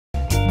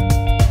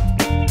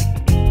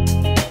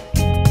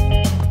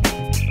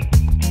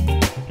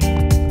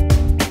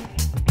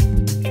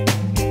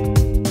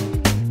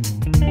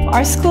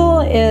Our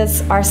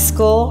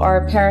school,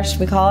 or parish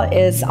we call it,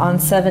 is on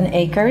 7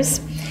 acres,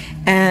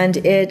 and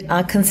it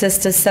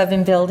consists of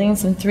 7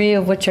 buildings, and 3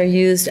 of which are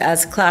used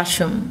as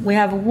classroom. We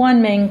have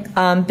one main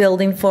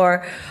building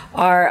for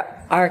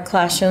our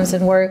classrooms,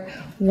 and we're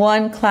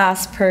 1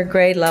 class per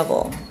grade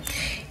level.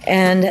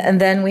 And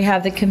then we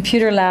have the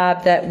computer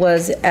lab that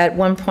was at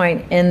one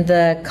point in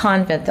the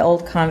convent. The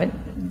old convent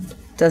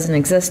doesn't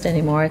exist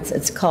anymore.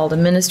 It's called a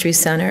ministry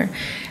center.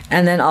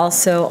 And then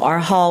also our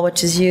hall,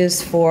 which is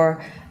used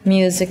for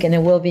music, and it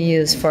will be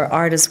used for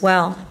art as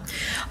well.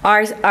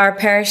 Our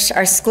parish,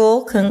 our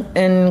school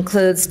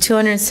includes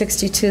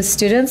 262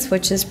 students,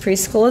 which is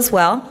preschool as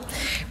well.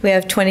 We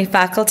have 20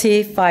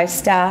 faculty, 5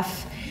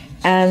 staff,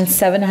 and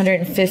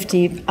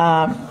 750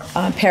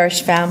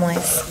 parish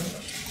families.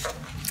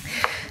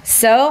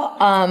 So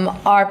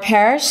our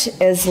parish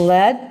is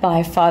led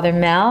by Father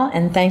Mal,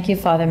 and thank you,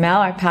 Father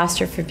Mal, our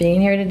pastor, for being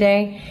here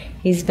today.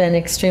 He's been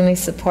extremely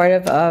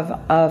supportive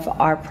of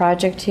our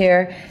project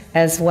here,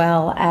 as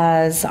well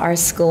as our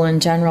school in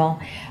general.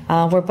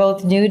 We're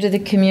both new to the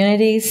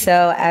community,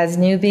 so as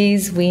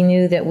newbies, we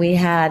knew that we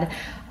had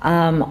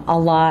a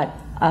lot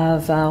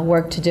of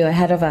work to do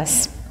ahead of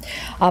us.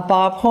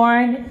 Bob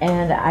Horn,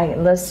 and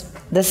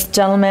this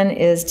gentleman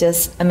is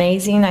just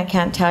amazing. I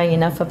can't tell you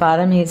enough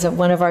about him. He's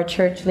one of our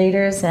church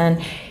leaders,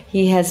 and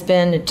he has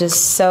been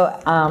just so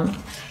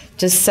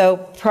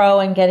pro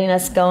in getting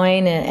us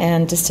going,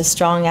 and just a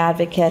strong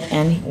advocate,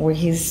 and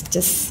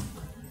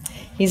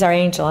he's our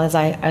angel, as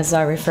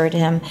I refer to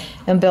him.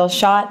 And Bill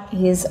Schott,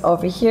 he's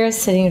over here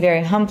sitting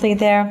very humbly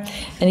there,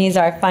 and he's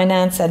our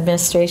finance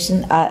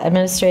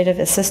administrative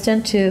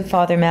assistant to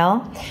Father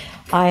Mel.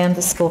 I am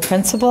the school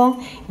principal,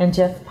 and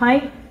Jeff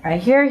Pike,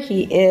 right here,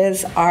 he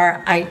is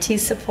our IT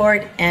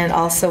support and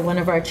also one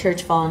of our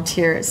church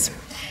volunteers.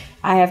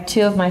 I have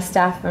 2 of my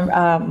staff,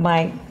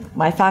 my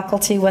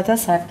faculty with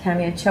us. I have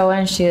Camille Choa,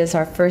 and she is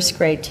our 1st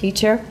grade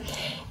teacher,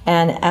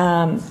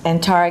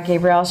 and Tara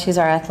Gabriel, she's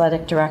our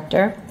athletic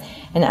director,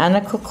 and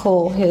Anna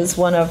Kukul, who's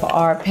one of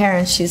our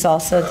parents. She's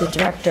also the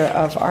director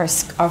of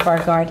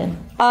our garden.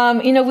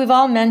 You know, we've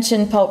all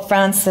mentioned Pope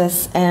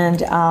Francis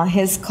and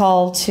his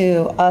call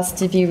to us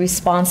to be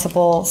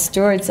responsible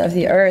stewards of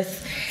the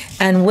earth,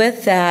 and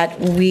with that,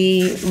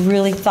 we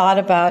really thought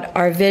about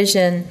our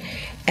vision.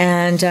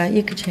 And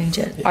you could change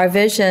it. Our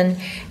vision,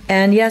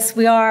 and yes,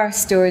 we are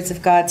stewards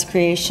of God's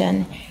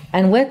creation.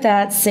 And with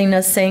that,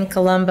 St.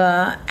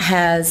 Columba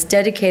is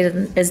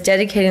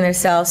dedicating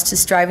themselves to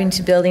striving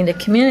to building a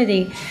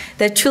community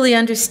that truly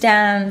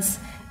understands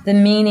the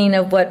meaning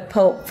of what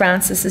Pope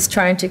Francis is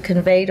trying to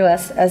convey to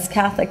us as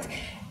Catholics,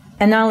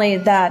 and not only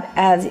that,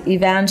 as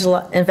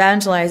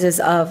evangelizers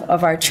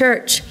of our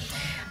church,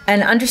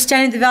 and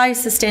understanding the value of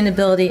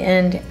sustainability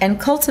and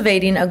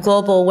cultivating a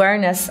global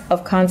awareness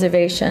of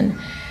conservation.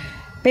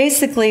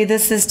 Basically,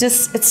 it's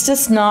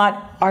just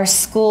not our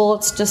school,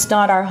 it's just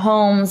not our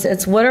homes,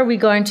 it's what are we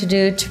going to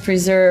do to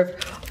preserve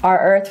our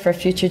earth for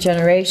future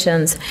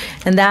generations.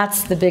 And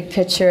that's the big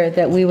picture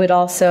that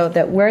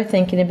we're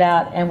thinking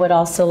about, and would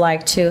also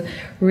like to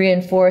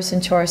reinforce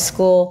into our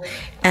school,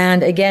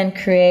 and again,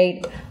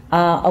 create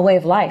a way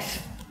of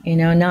life, you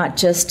know, not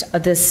just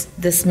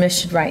this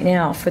mission right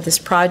now for this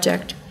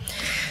project.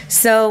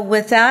 So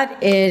with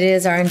that, it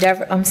is our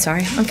endeavor. I'm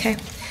sorry. Okay.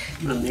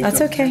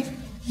 That's okay.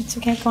 It's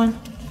okay. Go on.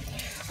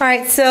 All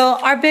right. So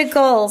our big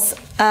goals.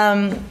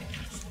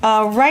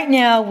 Right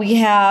now we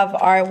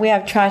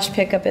have trash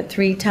pickup at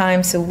 3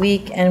 times a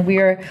week, and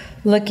we're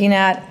looking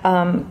at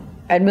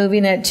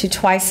moving it to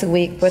twice a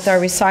week, with our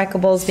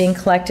recyclables being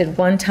collected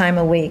 1 time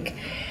a week.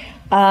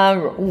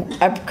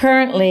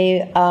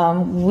 Currently,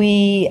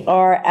 we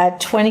are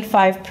at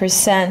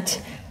 25%.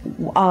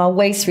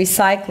 Waste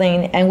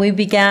recycling, and we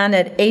began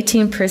at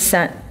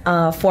 18%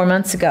 4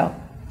 months ago.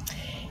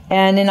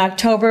 And in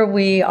October,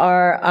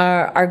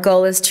 our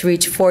goal is to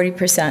reach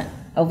 40%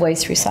 of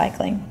waste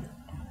recycling.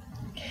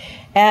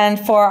 And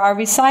for our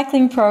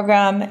recycling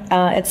program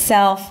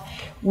itself,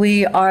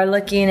 we are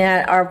looking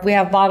at we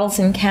have bottles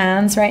and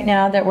cans right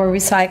now that we're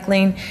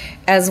recycling,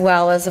 as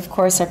well as, of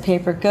course, our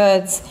paper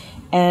goods.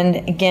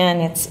 And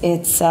again,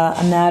 it's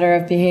a matter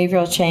of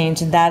behavioral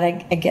change, and that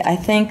I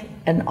think.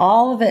 And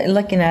all of it,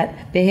 looking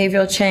at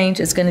behavioral change,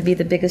 is going to be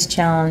the biggest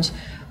challenge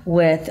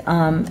with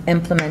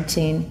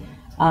implementing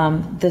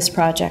this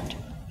project.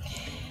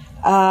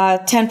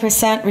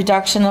 10%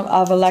 reduction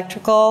of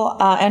electrical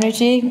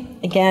energy.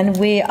 Again,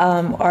 we've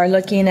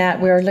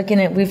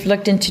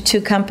looked into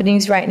 2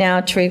 companies right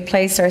now to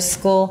replace our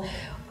school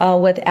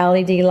with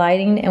LED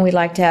lighting, and we'd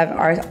like to have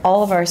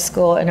all of our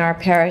school in our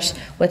parish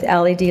with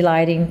LED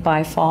lighting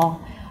by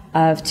fall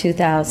of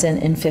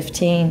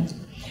 2015.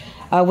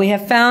 We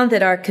have found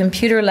that our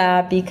computer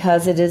lab,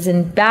 because it is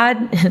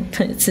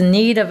it's in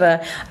need of an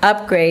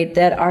upgrade,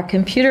 that our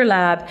computer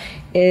lab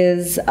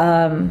is,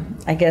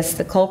 I guess,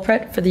 the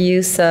culprit for the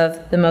use of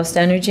the most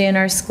energy in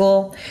our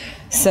school.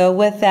 So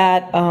with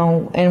that,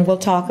 and we'll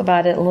talk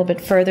about it a little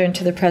bit further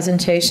into the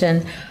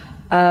presentation,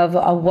 of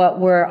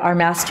our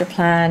master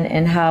plan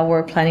and how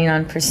we're planning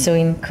on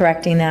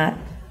correcting that.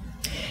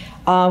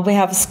 We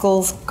have a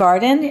school's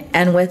garden,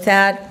 and with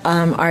that,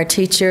 our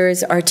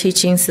teachers are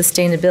teaching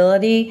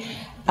sustainability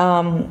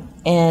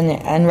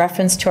in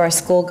reference to our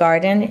school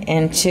garden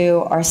and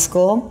to our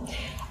school.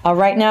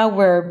 Right now,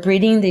 we're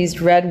breeding these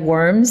red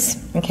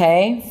worms,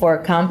 okay,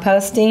 for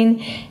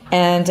composting,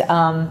 and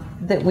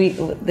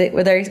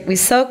we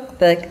soak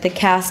the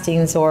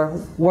castings, or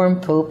worm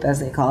poop,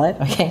 as they call it,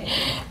 okay,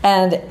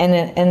 and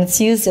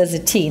it's used as a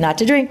tea, not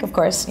to drink, of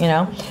course, you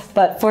know,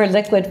 but for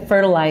liquid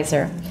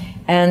fertilizer.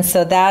 And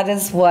so that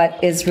is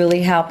what is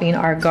really helping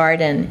our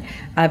garden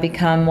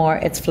become more,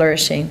 it's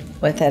flourishing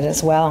with it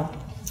as well.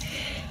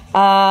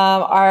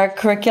 Our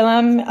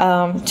curriculum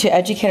to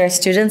educate our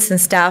students and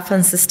staff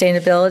on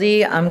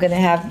sustainability, I'm going to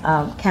have,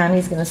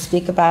 Cammie's going to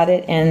speak about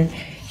it and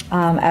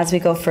as we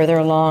go further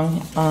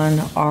along on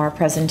our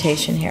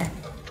presentation here.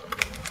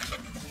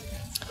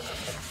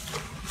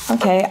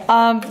 Okay,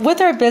 with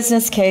our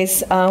business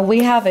case,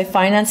 we have a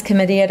finance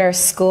committee at our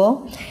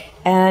school,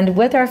 and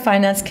with our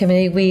finance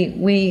committee,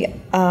 we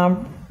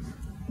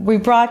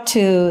brought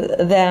to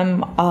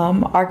them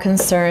our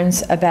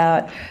concerns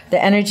about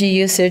the energy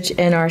usage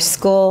in our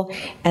school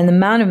and the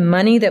amount of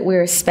money that we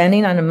were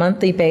spending on a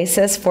monthly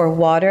basis for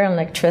water and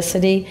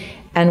electricity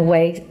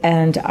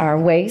and our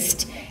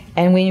waste.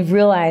 And we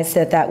realized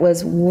that that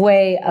was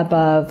way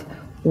above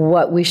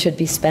what we should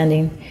be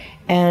spending.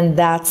 And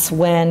that's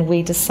when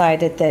we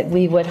decided that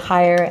we would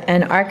hire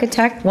an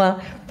architect,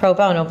 well, pro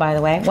bono, by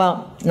the way.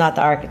 Well, not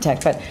the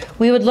architect, but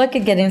we would look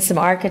at getting some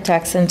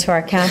architects into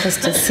our campus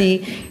to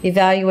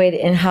evaluate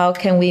and how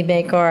can we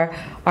make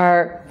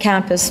our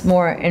campus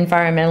more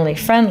environmentally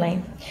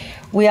friendly.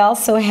 We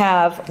also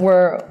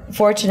we're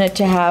fortunate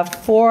to have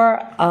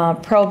 4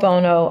 pro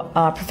bono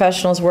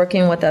professionals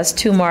working with us,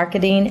 2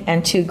 marketing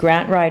and 2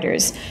 grant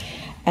writers,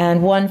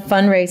 and 1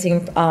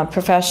 fundraising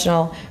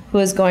professional who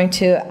is going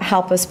to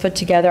help us put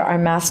together our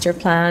master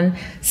plan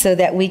so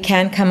that we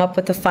can come up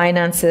with the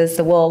finances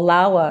that will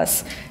allow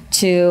us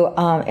to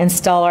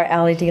install our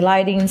LED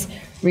lightings,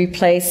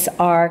 replace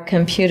our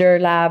computer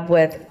lab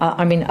with,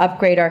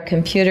 upgrade our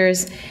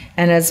computers,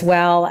 and as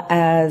well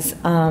as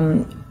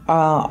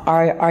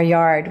our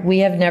yard. We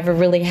have never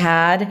really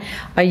had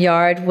a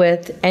yard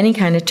with any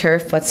kind of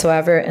turf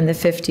whatsoever in the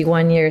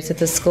 51 years that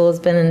the school has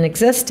been in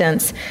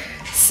existence.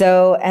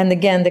 So, and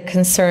again, the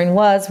concern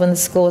was when the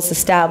school was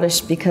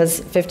established,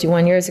 because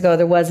 51 years ago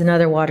there was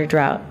another water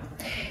drought.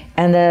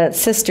 And the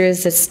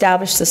sisters that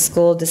established the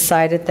school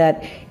decided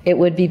that it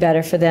would be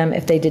better for them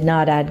if they did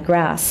not add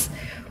grass.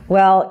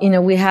 Well, you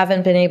know, we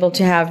haven't been able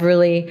to have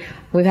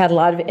we've had a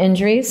lot of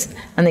injuries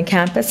on the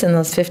campus in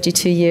those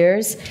 52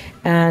 years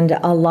and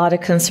a lot of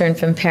concern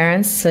from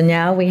parents. So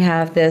now we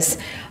have this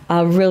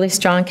really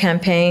strong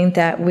campaign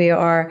that we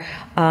are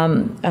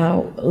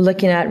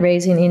looking at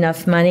raising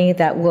enough money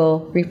that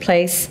will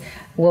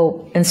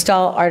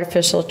install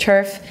artificial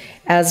turf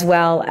as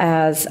well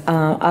as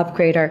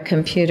upgrade our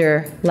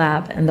computer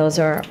lab. And those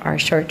are our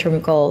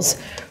short-term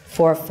goals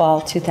for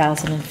fall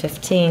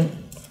 2015.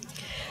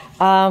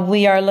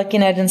 We are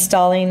looking at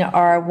installing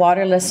our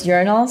waterless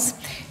urinals,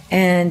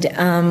 and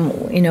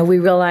we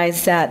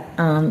realize that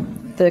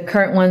the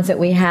current ones that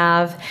we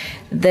have,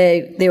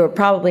 they were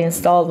probably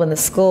installed when the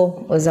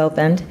school was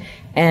opened,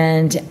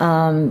 and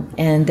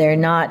they're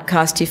not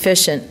cost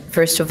efficient,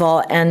 first of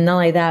all. And not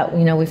only that,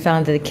 we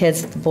found that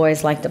the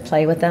boys like to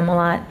play with them a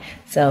lot,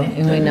 so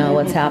we know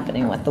what's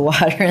happening with the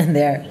water in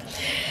there.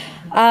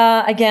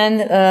 Again,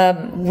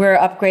 we're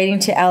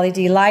upgrading to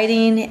LED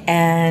lighting,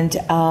 and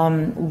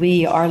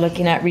we are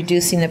looking at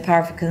reducing the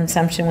power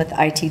consumption with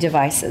IT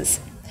devices.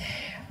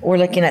 We're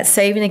looking at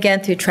saving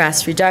again through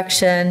trash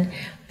reduction.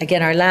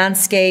 Again, our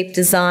landscape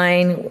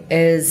design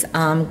is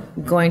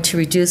going to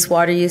reduce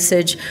water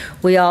usage.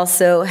 We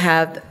also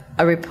have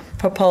a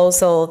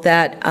proposal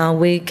that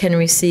we can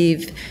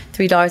receive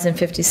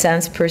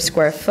 $3.50 per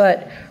square foot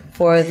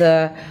for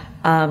the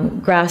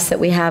grass that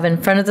we have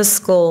in front of the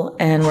school,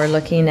 and we're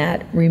looking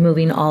at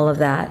removing all of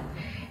that.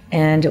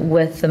 And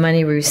with the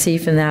money we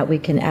receive from that, we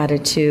can add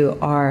it to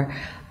our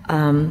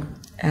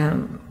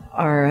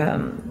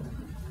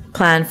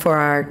plan for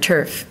our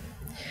turf.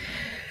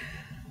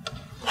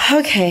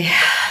 Okay,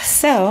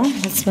 so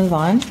let's move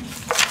on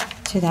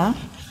to that.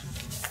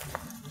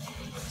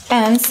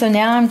 And so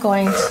now I'm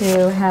going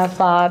to have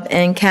Bob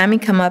and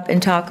Cammie come up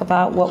and talk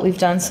about what we've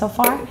done so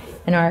far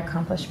and our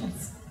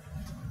accomplishments.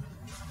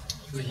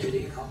 You do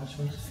the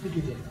accomplishments? You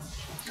do the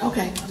accomplishments.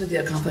 Okay, I'll do the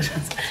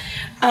accomplishments.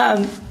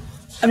 I'm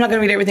not going to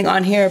read everything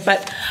on here,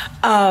 but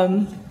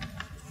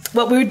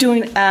what we're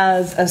doing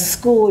as a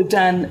school, we've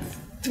done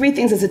 3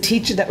 things as a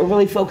teacher that we're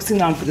really focusing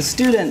on for the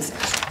students.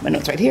 My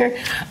notes right here.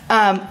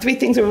 3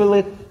 things we're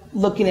really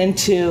looking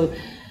into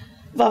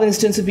involving the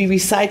students would be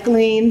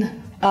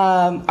recycling,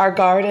 our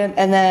garden,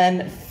 and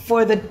then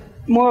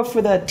more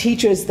for the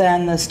teachers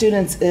than the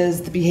students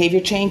is the behavior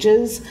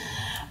changes.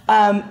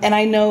 And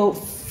I know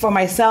for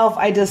myself,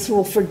 I just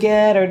will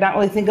forget or not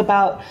really think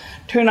about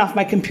turning off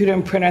my computer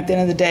and printer at the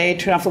end of the day,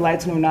 turn off the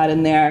lights when we're not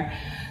in there.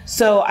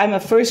 So I'm a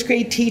first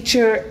grade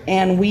teacher,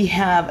 and we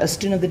have a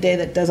student of the day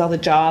that does all the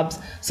jobs.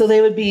 So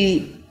they're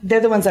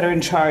the ones that are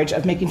in charge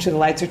of making sure the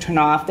lights are turned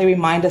off. They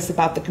remind us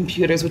about the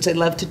computers, which they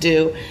love to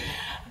do.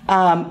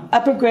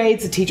 Upper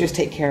grades, the teachers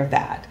take care of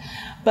that.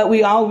 But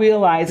we all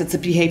realize it's a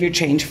behavior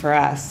change for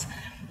us.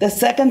 The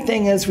second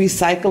thing is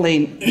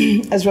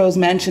recycling. As Rose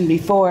mentioned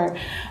before,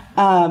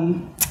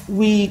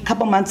 a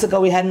couple months ago,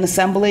 we had an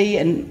assembly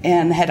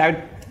and had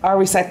our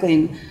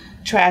recycling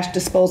trash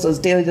disposals,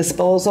 daily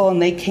disposal,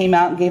 and they came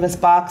out and gave us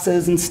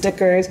boxes and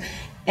stickers,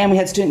 and we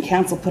had student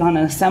council put on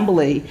an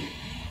assembly.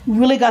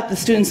 Really got the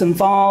students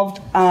involved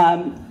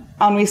on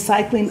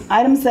recycling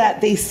items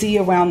that they see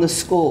around the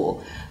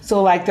school.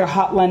 So like their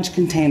hot lunch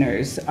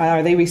containers,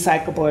 are they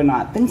recyclable or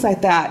not? Things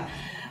like that.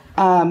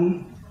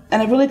 And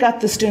it really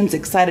got the students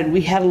excited.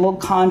 We had a little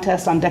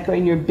contest on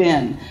decorating your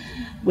bin,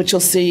 which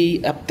you'll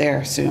see up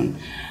there soon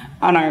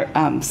on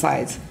our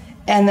slides.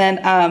 And then,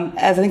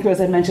 as I think Rose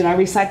had mentioned, our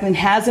recycling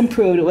has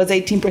improved. It was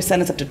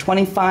 18%, it's up to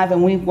 25%,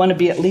 and we want to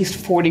be at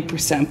least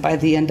 40% by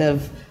the end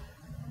of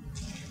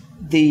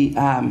the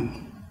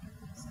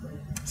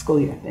school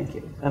year,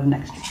 of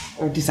next year,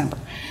 or December.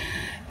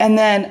 And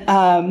then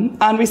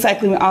on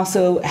recycling, we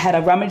also had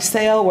a rummage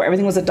sale where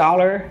everything was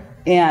 $1,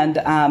 and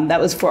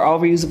that was for all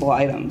reusable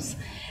items.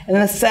 And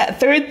then the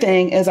third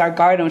thing is our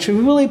garden, which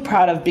we're really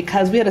proud of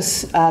because we had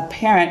a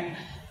parent,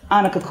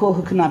 Annika Kuhl,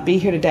 who could not be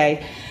here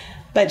today,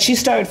 but she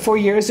started 4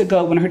 years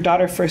ago when her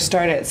daughter first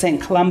started at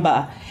St.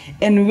 Columba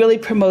in really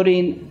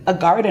promoting a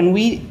garden.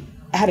 We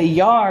had a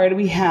yard,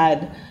 we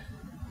had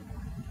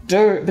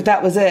dirt, but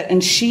that was it.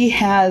 And she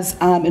has,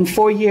 in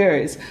 4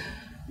 years,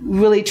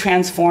 really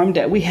transformed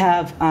it. We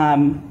have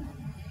a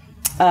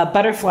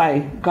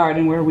butterfly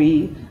garden where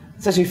we,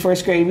 especially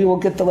first grade, we will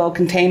get the little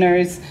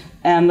containers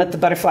and let the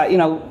butterfly,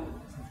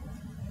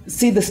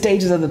 see the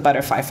stages of the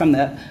butterfly from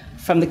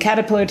the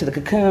caterpillar to the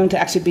cocoon to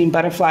actually being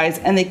butterflies,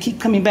 and they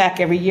keep coming back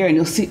every year, and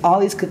you'll see all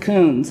these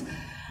cocoons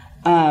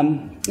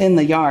in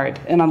the yard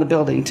and on the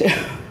building too.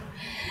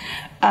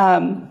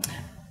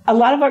 A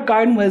lot of our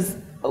garden was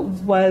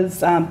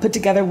put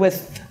together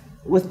with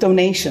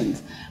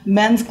donations.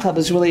 Men's Club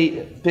is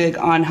really big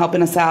on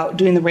helping us out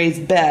doing the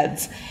raised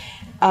beds.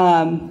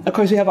 Of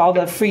course, we have all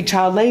the free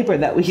child labor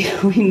that we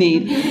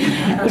need,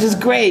 which is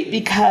great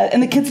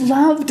and the kids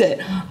loved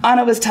it.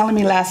 Anna was telling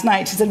me last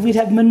night, she said we'd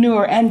have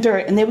manure and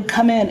dirt, and they would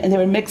come in and they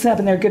would mix it up,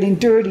 and they were getting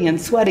dirty and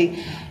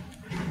sweaty.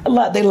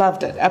 They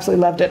loved it,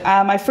 absolutely loved it.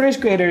 My first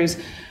graders,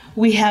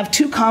 we have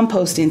 2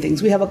 composting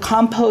things. We have a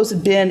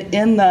compost bin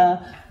in the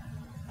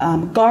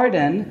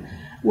garden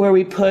where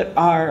we put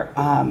our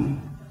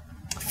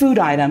food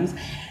items,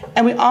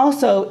 and we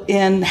also,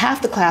 in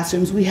half the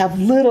classrooms, we have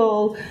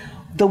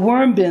the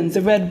worm bins,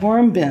 the red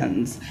worm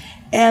bins,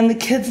 and the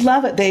kids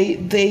love it. They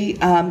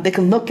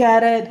can look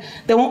at it.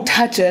 They won't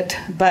touch it,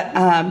 but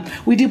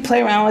we do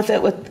play around with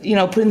it, with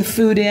putting the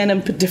food in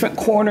and put different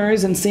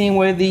corners and seeing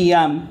where the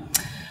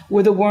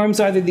worms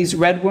are. They're these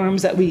red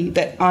worms that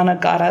Anna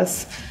got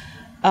us.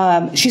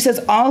 She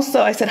says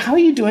also, I said, how are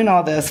you doing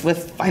all this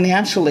with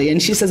financially?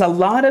 And she says a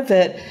lot of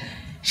it,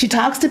 she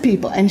talks to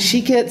people, and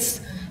she's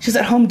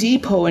at Home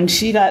Depot, and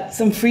she got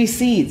some free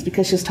seeds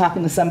because she was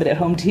talking to somebody at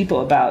Home Depot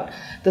about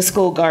the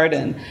school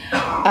garden.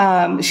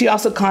 She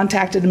also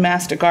contacted a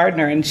master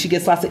gardener, and she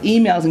gets lots of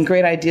emails and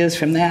great ideas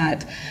from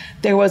that.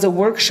 There was a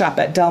workshop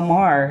at Del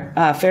Mar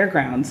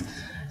Fairgrounds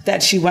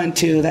that she went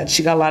to that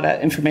she got a lot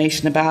of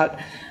information about.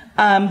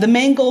 The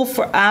main goal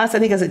for us, I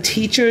think, as a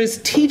teacher, is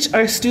teach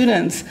our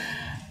students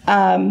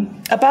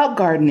about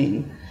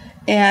gardening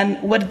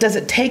and what does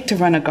it take to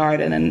run a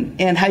garden,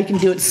 and how you can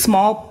do it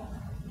small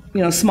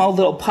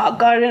little pot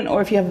garden,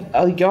 or if you have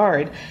a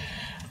yard.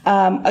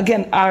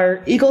 Again,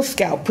 our Eagle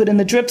Scout put in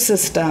the drip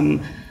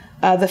system,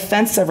 the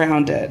fence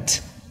around it.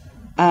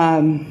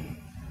 Our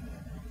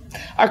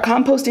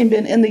composting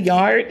bin in the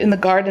yard, in the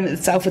garden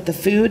itself with the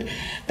food,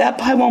 that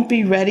probably won't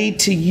be ready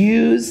to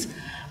use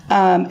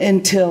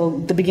until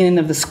the beginning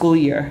of the school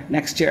year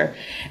next year.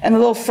 And the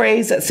little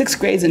phrase that 6th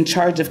grade's in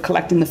charge of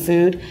collecting the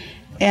food,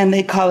 and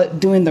they call it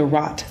doing the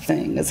rot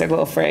thing, is their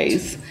little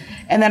phrase.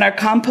 And then our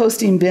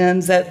composting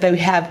bins that we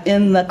have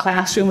in the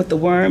classroom with the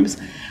worms,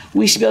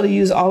 we should be able to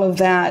use all of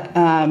that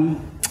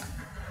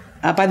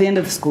by the end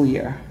of the school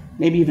year,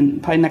 maybe even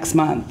probably next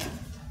month.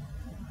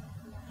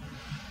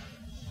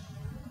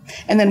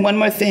 And then one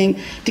more thing,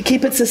 to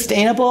keep it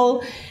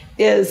sustainable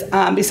is,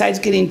 besides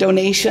getting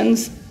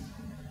donations,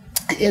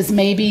 is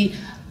maybe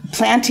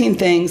planting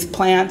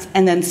plants,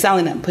 and then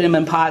selling them, putting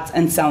them in pots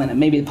and selling them,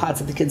 maybe the pots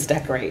that the kids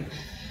decorate,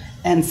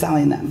 and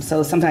selling them.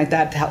 So something like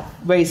that to help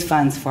raise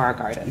funds for our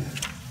garden.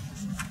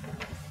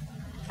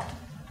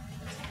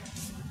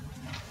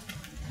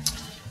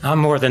 I'm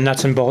more the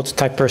nuts and bolts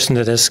type person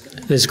to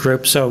this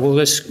group, so we'll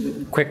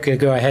just quickly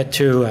go ahead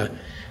to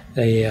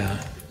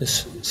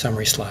this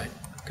summary slide.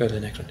 Go to the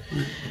next one.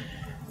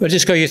 We'll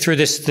just go you through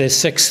the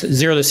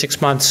 0 to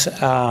 6 months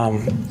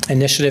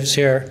initiatives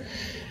here.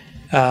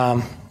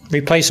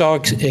 Replace all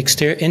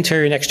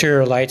interior and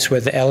exterior lights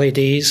with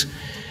LEDs.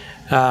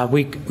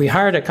 We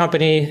hired a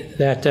company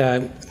that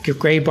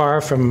Gray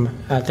Bar from,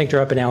 I think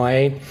they're up in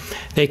LA.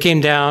 They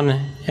came down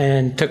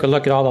and took a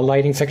look at all the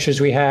lighting fixtures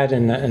we had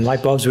and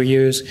light bulbs we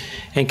use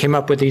and came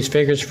up with these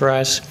figures for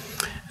us.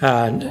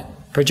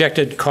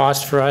 Projected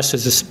cost for us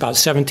is about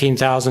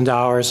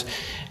 $17,000.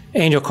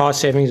 Annual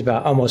cost savings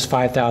about almost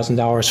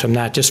 $5,000 from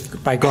that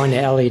just by going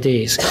to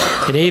LEDs.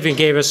 And they even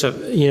gave us the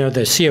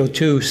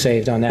CO2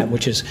 saved on that,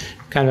 which is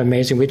kind of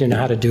amazing. We didn't know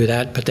how to do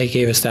that, but they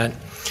gave us that.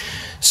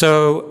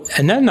 So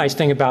another nice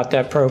thing about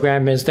that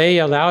program is they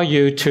allow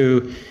you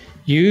to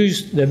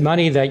use the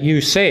money that you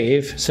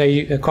save. Say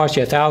it costs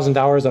you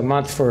 $1,000 a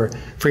month for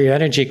your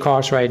energy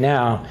costs right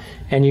now,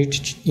 and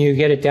you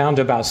get it down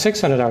to about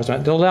 $600 a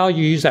month. They'll allow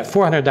you to use that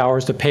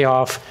 $400 to pay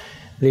off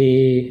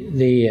the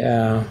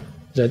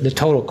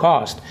total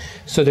cost.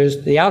 So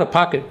there's the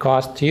out-of-pocket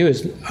cost to you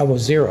is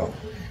almost zero.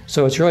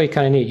 So it's really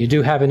kind of neat. You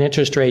do have an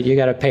interest rate you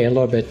got to pay a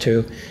little bit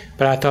too,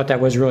 but I thought that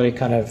was really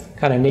kind of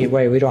neat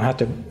way. We don't have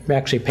to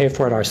actually pay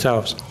for it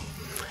ourselves.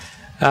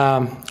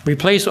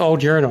 Replace old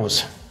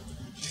urinals.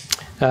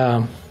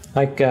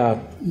 Like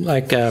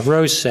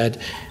Rose said,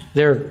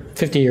 they're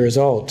 50 years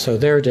old, so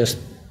they're just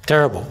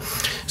terrible.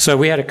 So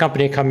we had a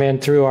company come in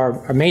through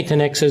our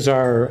maintenance is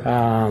our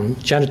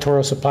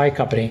janitorial supply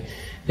company.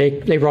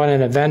 They brought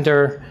in a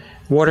vendor,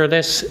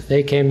 waterless.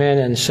 They came in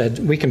and said,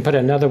 we can put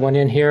another one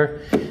in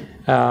here,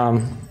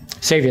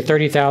 save you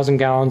 30,000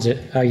 gallons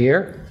a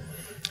year.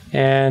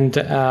 And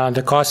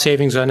the cost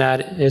savings on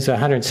that is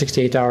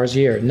 $168 a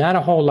year. Not a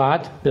whole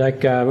lot.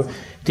 Like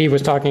Dee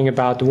was talking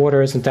about, the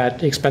water isn't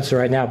that expensive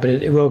right now, but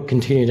it will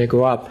continue to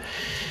go up.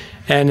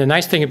 And the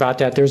nice thing about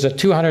that, there's a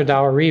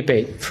 $200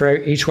 rebate for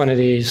each one of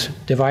these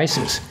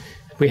devices.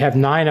 We have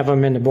 9 of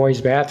them in the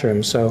boys'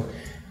 bathroom, so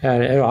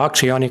it'll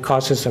actually only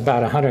cost us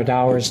about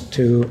 $100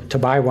 to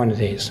buy one of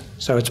these.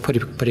 So it's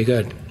pretty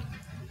good.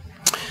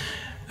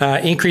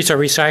 Increase our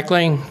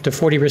recycling to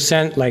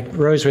 40%. Like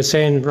Rose was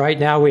saying, right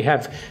now we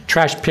have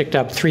trash picked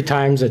up 3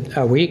 times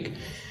a week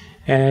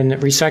and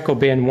recycle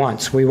bin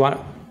once.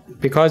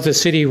 Because the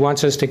city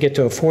wants us to get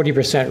to a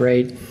 40%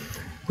 rate,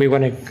 we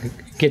want to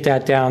get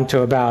that down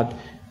to about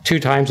 2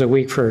 times a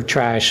week for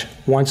trash,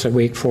 once a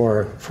week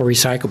for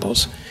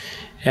recyclables.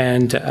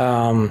 And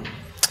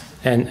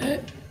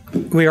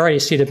we already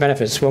see the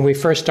benefits. When we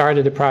first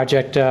started the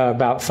project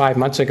about 5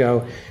 months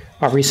ago,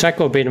 our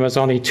recycle bin was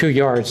only 2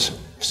 yards.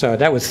 So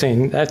that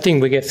thing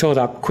would get filled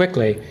up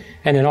quickly,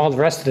 and then all the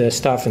rest of the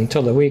stuff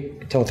until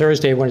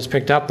Thursday when it's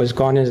picked up was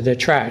gone into the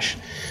trash.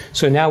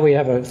 So now we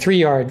have a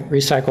 3-yard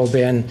recycle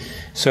bin.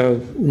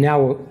 So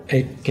now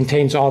it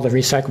contains all the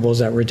recyclables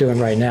that we're doing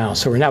right now.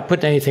 So we're not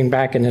putting anything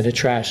back into the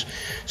trash.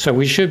 So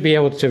we should be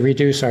able to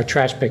reduce our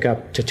trash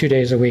pickup to 2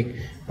 days a week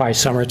by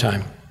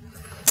summertime.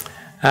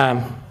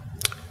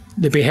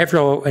 The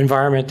behavioral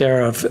environment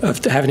there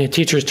of having the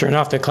teachers turn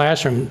off the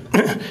classroom,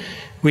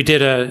 we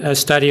did a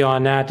study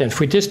on that. And if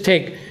we just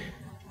take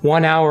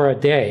 1 hour a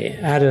day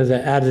out of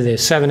the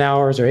 7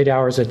 hours or 8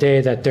 hours a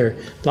day that their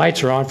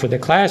lights are on for the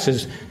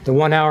classes, the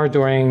 1 hour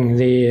during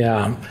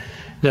the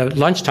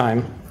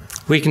lunchtime,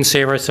 we can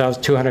save ourselves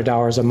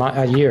 $200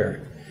 a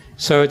year.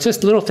 So it's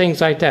just little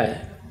things like that.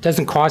 It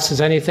doesn't cost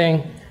us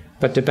anything,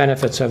 but the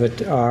benefits of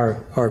it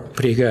are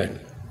pretty good.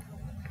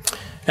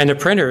 And the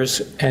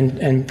printers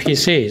and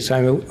PCs.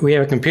 I mean, we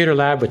have a computer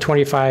lab with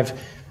 25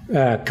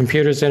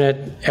 computers in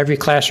it. Every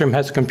classroom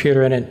has a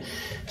computer in it.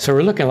 So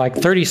we're looking at like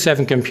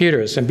 37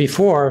 computers. And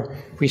before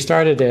we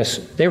started this,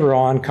 they were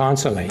on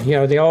constantly. You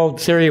know, the old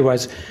theory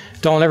was,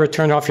 don't ever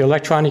turn off your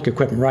electronic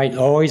equipment, right?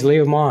 Always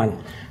leave them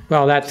on.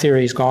 Well, that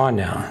theory's gone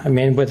now. I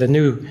mean, with the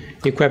new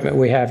equipment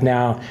we have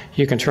now,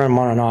 you can turn them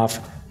on and off,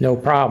 no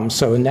problem.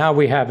 So now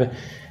we have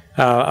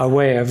a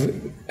way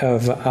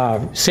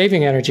of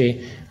saving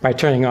energy by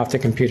turning off the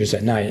computers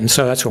at night. And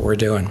so that's what we're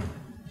doing.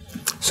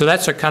 So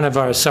that's kind of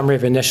our summary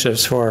of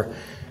initiatives for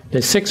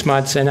the 6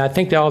 months, and I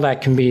think all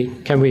that can be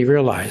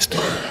realized.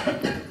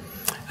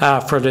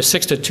 For the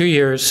 6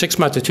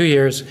 months to 2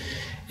 years,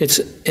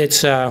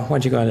 it's why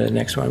don't you go on to the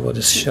next one? We'll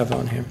just shove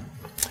on here.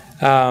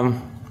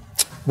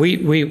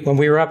 When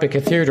we were up at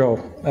Cathedral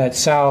at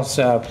Sal's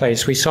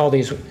place, we saw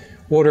these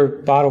water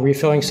bottle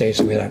refilling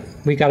stations.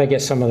 We got to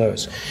get some of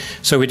those.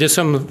 So we did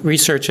some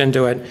research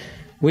into it.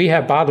 We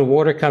have bottled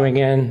water coming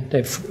in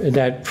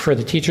that for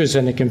the teachers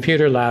in the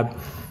computer lab,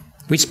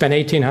 we spend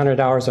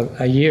 $1,800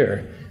 a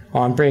year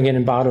on bringing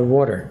in bottled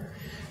water.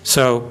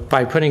 So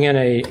by putting in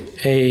a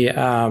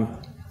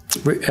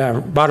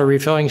bottle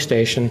refilling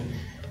station,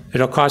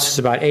 it'll cost us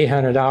about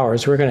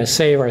 $800. We're going to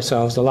save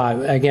ourselves a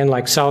lot. Again,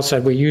 like Sal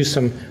said,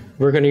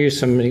 we're going to use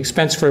some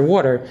expense for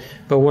water,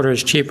 but water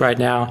is cheap right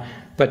now.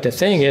 But the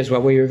thing is,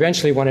 what we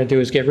eventually want to do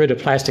is get rid of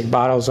plastic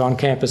bottles on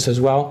campus as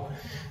well.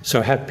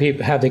 So have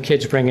the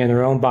kids bring in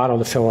their own bottle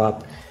to fill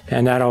up,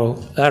 and that'll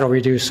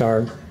reduce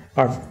our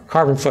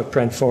carbon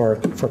footprint for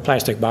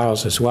plastic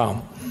bottles as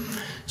well.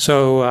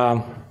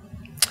 So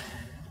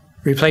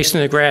replacing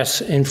the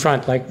grass in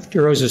front, like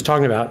Rose is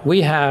talking about,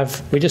 we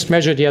just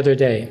measured the other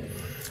day,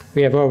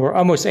 we have over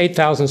almost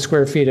 8,000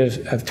 square feet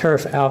of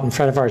turf out in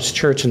front of our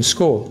church and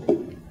school.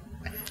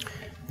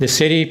 The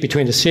city,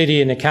 between the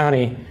city and the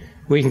county,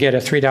 we can get a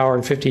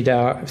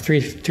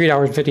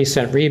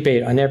 $3.50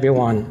 rebate on every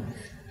one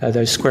of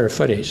those square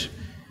footage.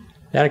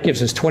 That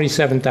gives us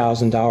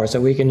 $27,000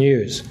 that we can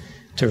use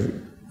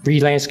to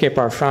re-landscape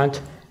our front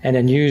and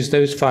then use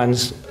those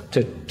funds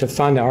to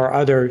fund our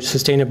other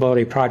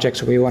sustainability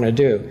projects that we want to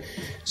do.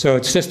 So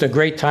it's just a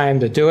great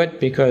time to do it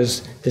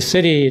because the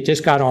city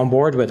just got on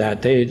board with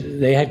that.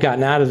 They had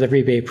gotten out of the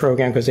rebate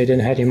program because they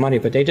didn't have any money,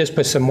 but they just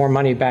put some more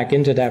money back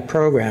into that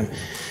program.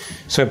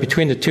 So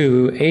between the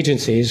two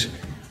agencies,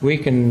 we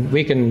can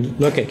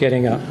look at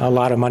getting a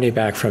lot of money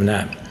back from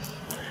that.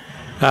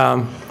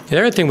 The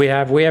other thing we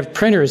have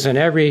printers in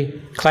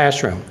every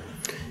classroom,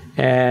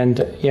 and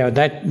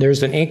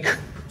there's an ink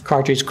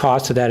cartridge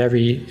cost to that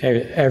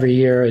every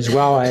year, as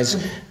well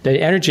as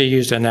the energy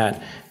used in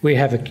that. We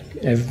have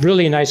a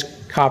really nice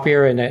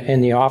copier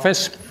in the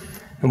office,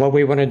 and what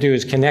we want to do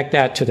is connect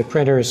that to the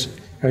printers,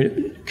 or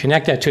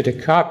connect that to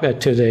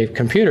the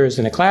computers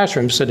in the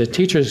classroom, so the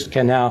teachers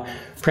can now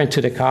print to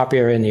the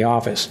copier in the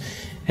office,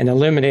 and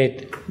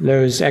eliminate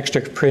those extra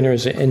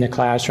printers in the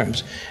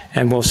classrooms.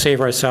 And we'll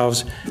save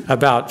ourselves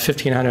about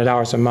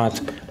 $1,500 a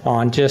month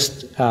on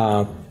just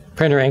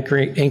printer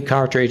ink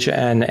cartridge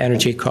and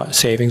energy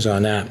savings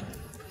on that.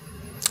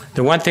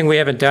 The one thing we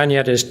haven't done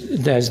yet is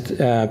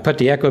put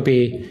the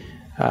ecobee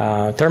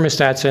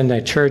thermostats in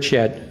the church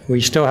yet. We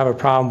still have a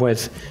problem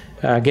with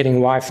getting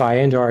Wi-Fi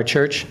into our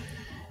church.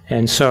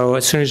 And so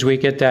as soon as we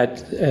get that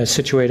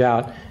situated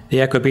out, the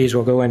ecobees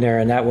will go in there,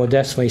 and that will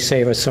definitely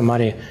save us some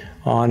money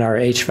on our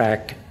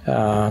HVAC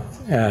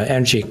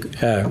energy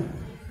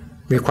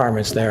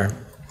requirements there.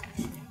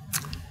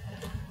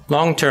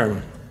 Long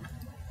term,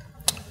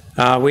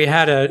 we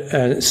had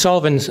a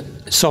Sullivan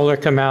Solar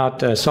come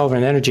out,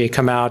 Sullivan Energy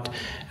come out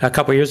a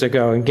couple years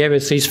ago and gave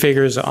us these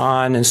figures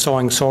on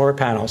installing solar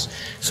panels.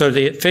 So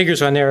the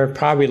figures on there are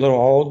probably a little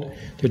old.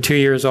 They're 2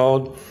 years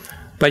old.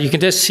 But you can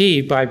just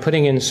see by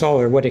putting in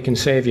solar what it can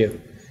save you.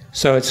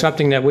 So it's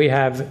something that we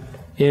have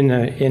in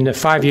the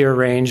 5-year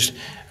range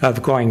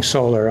of going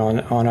solar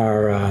on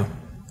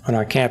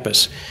our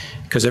campus,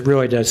 because it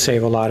really does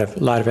save a lot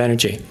of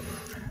energy.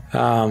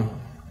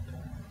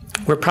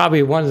 We're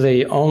probably one of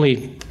the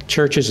only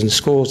churches and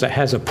schools that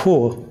has a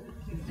pool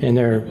in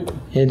their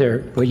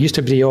what used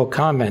to be the old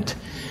convent.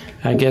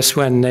 I guess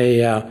when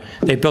they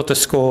built the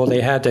school,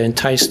 they had to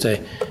entice the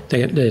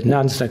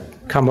nuns to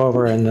come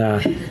over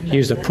and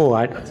use the pool.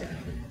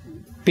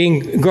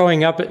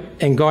 Growing up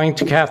and going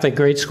to Catholic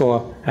grade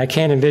school, I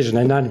can't envision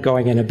a nun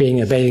going in and being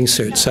in a bathing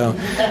suit, so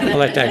I'll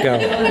let that go.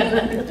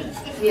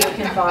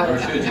 Or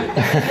should you?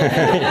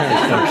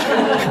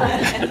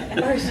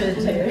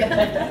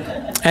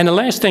 And the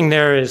last thing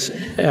there is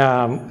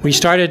we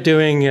started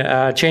doing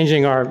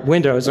changing our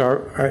windows.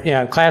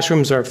 Our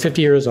classrooms are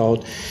 50 years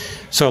old,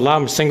 so a lot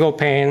of them single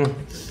pane,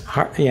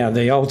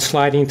 the old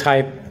sliding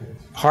type,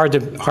 hard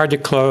to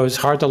close,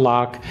 hard to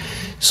lock.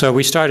 So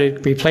we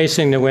started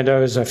replacing the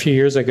windows a few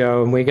years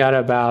ago, and we got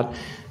about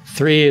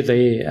 5 of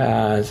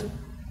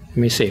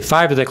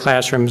the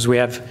classrooms. We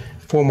have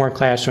 4 more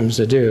classrooms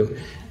to do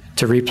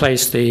to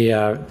replace the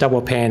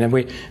double pane, and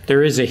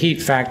there is a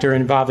heat factor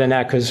involved in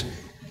that, because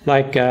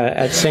like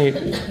at St.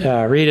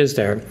 Rita's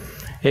there,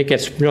 it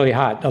gets really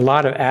hot. A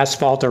lot of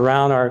asphalt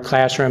around our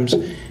classrooms,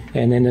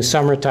 and in the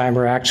summertime,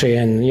 we're actually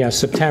in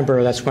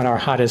September, that's when our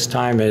hottest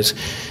time is.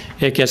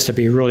 It gets to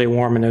be really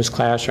warm in those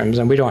classrooms,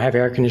 and we don't have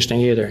air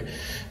conditioning either.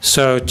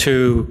 So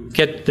to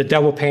get the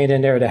double pane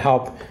in there to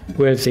help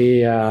with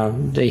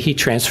the heat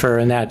transfer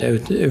and that,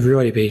 it would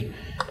really be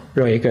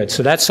really good.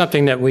 So that's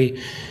something that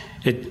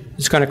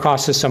it's going to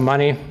cost us some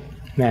money,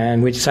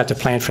 and we just have to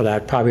plan for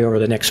that probably over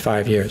the next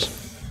 5 years.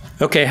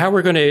 Okay, how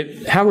we're going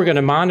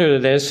to monitor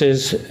this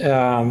is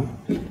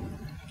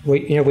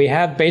we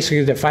have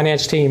basically the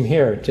finance team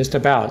here, just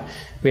about.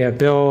 We have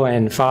Bill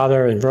and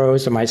Father and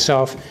Rose and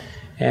myself,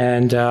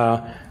 and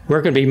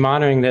we're going to be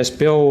monitoring this.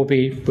 Bill will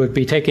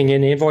be taking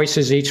in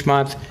invoices each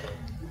month,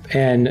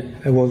 and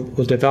we'll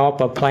develop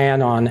a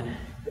plan on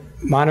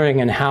monitoring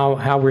and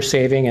how we're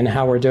saving and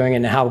how we're doing it,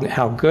 and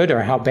how good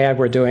or how bad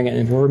we're doing it,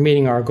 and we're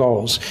meeting our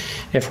goals.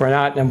 If we're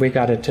not, then we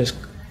got to just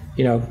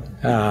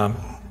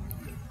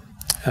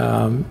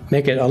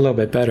make it a little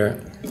bit better.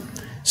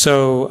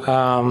 So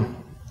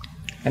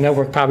I know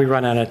we're probably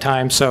running out of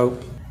time. So,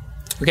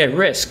 okay,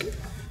 risk.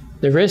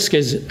 The risk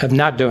is of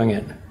not doing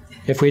it.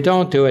 If we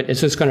don't do it,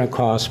 it's just going to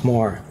cost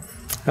more.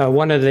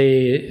 One of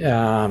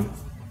the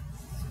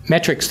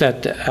metrics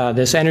that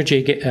this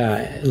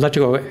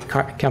electrical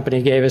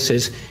company gave us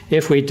is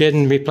if we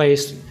didn't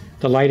replace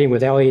the lighting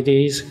with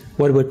LEDs,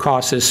 what it would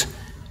cost us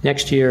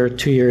next year,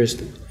 2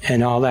 years,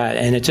 and all that.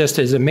 And it just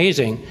is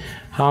amazing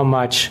how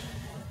much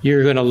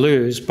you're going to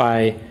lose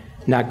by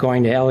not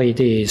going to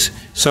LEDs.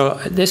 So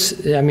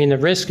the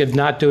risk of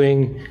not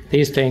doing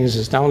these things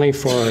is not only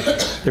for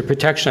the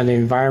protection of the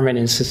environment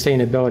and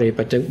sustainability,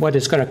 but what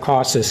it's going to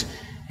cost us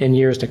in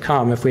years to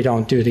come if we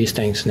don't do these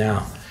things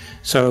now.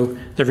 So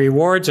the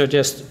rewards are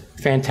just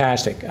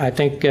fantastic. I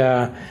think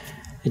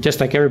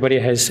just like everybody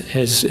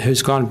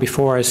who's gone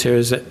before us here,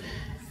 is that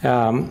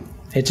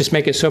it just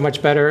makes it so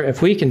much better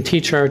if we can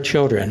teach our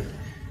children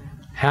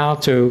how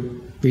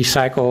to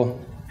recycle,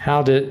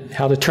 how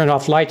to turn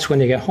off lights when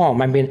you get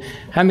home. I mean,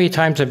 how many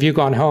times have you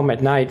gone home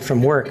at night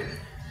from work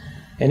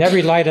and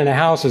every light in the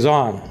house is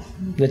on?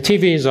 The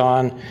TV is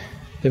on,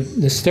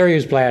 the stereo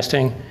is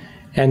blasting,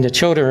 and the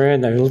children are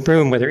in the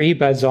room with their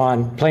earbuds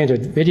on playing their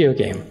video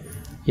game,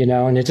 you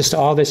know, and it's just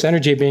all this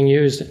energy being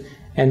used.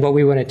 And what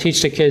we want to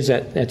teach the kids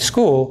at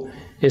school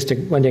is to,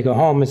 when they go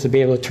home, is to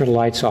be able to turn the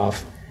lights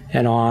off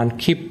and on,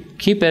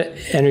 keep that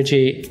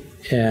energy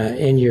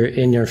in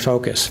your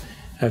focus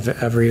of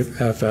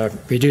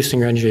reducing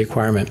your energy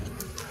requirement.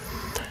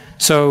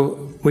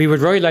 So we would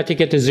really like to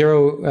get to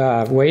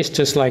zero waste,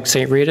 just like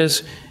St.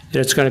 Rita's.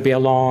 It's going to be a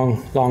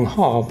long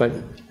haul, but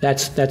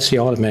that's the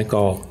ultimate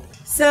goal.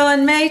 So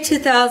in May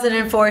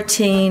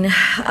 2014,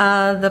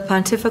 the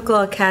Pontifical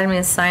Academy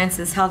of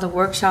Sciences held a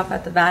workshop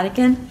at the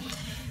Vatican,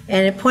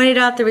 and it pointed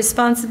out the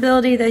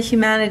responsibility that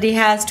humanity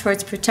has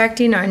towards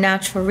protecting our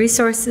natural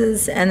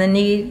resources and the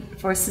need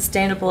for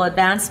sustainable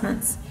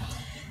advancements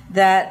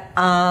that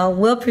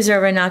will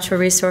preserve our natural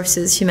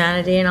resources,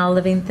 humanity, and all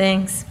living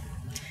things.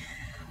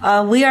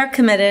 We are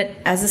committed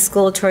as a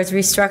school towards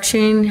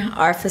restructuring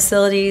our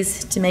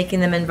facilities to making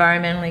them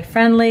environmentally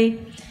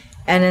friendly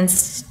and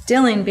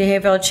instilling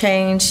behavioral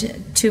change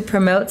to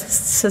promote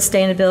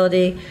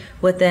sustainability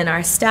within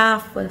our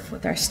staff,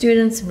 with our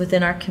students,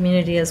 within our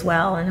community as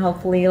well, and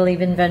hopefully you'll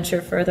even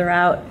venture further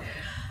out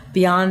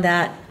beyond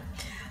that.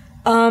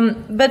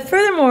 But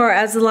furthermore,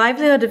 as the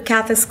livelihood of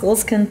Catholic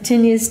schools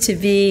continues to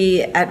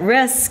be at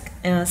risk,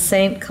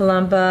 St.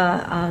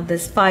 Columba,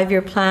 this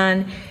 5-year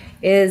plan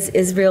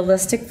is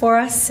realistic for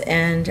us,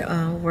 and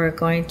we're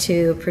going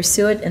to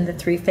pursue it in the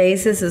 3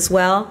 phases as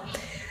well.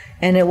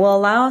 And it will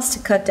allow us to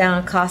cut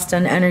down cost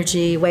on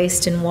energy,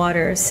 waste, and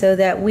water so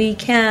that we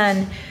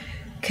can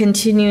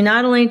continue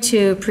not only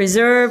to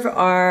preserve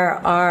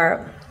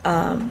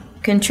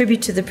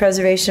contribute to the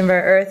preservation of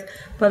our earth,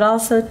 but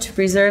also to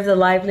preserve the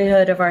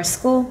livelihood of our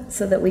school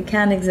so that we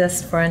can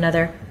exist for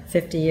another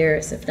 50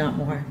 years, if not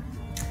more.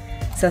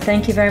 So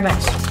thank you very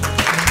much.